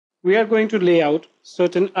we are going to lay out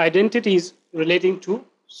certain identities relating to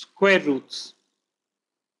square roots.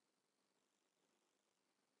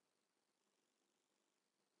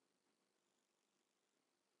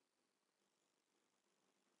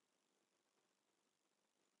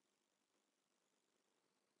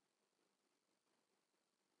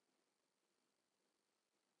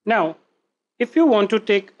 Now, if you want to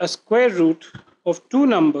take a square root of two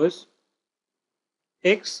numbers,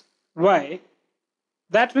 x, y,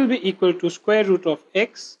 that will be equal to square root of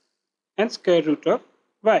x and square root of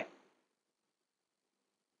y.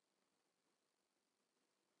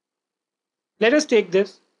 Let us take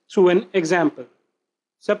this through an example.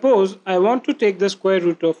 Suppose I want to take the square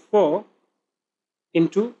root of 4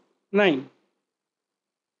 into 9.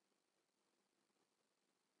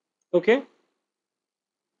 Okay?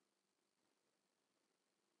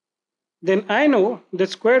 Then I know that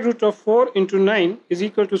square root of 4 into 9 is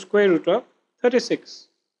equal to square root of 36.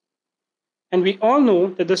 And we all know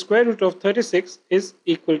that the square root of 36 is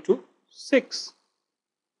equal to 6.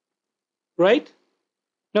 Right?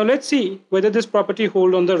 Now let's see whether this property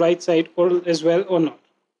holds on the right side or as well or not.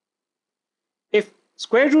 If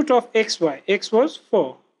square root of xy, x was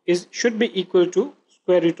 4, should be equal to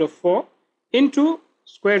square root of 4 into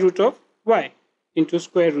square root of y into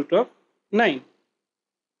square root of 9.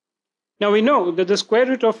 Now we know that the square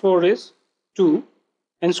root of 4 is 2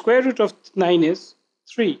 and square root of 9 is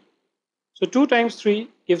 3. So 2 times 3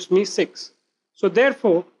 gives me 6. So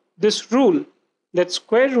therefore, this rule that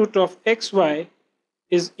square root of xy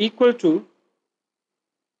is equal to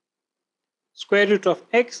square root of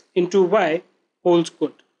x into y holds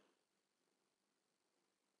good.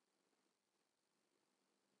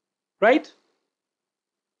 Right?